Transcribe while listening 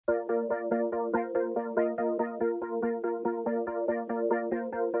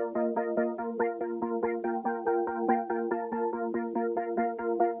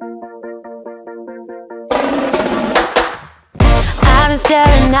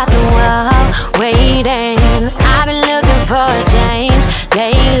Looking at the wall, waiting. I've been looking for a change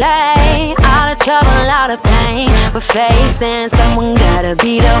lately. All the trouble, all the pain we're facing. Someone gotta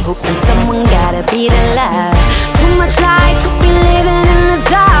be the hope and someone gotta be the light. Too much light to be living in the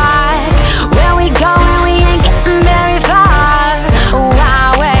dark. Where we going, we ain't getting very far.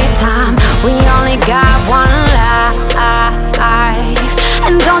 Why waste time? We only got one life.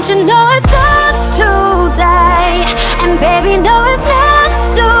 And don't you know it starts today? And baby, no, it's not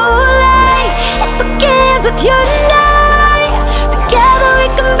too late. It begins with you tonight. Together we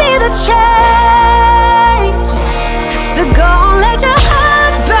can be the change. So go and let your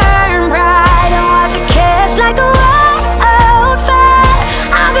heart burn bright and watch it catch like a wildfire.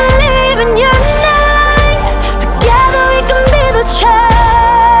 I believe in you tonight. Together we can be the change.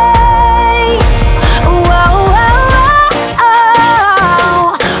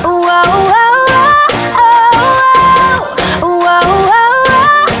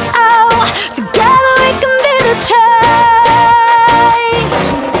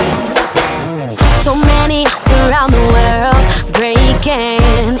 So many hearts around the world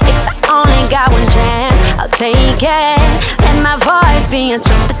breaking. If I only got one chance, I'll take it. Let my voice be a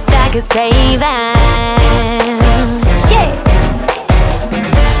trumpet that could save them. Yeah.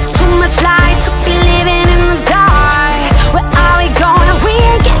 Too much light to be living in the dark. Where are we going? We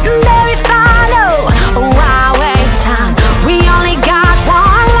ain't getting very far, no. Why waste time? We only got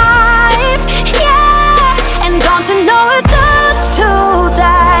one life, yeah. And don't you know it starts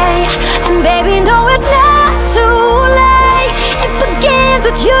today? And baby, no, it's not too late. It begins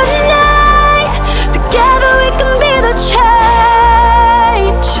with you tonight. Together we can be the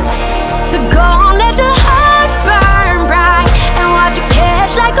change. So go on, let your heart burn bright and watch it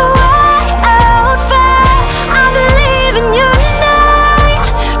catch like a wildfire. I believe in you tonight.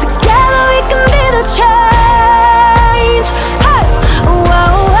 Together we can be the change. Hey!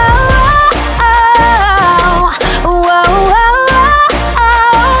 Whoa, whoa, whoa, whoa,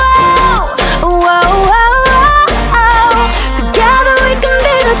 whoa, whoa. Together we can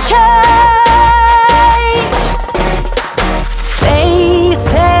be the change.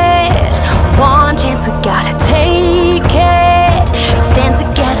 Face it, one chance, we gotta take it. Stand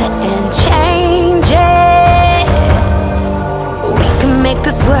together and change it. We can make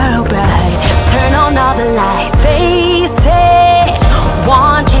this world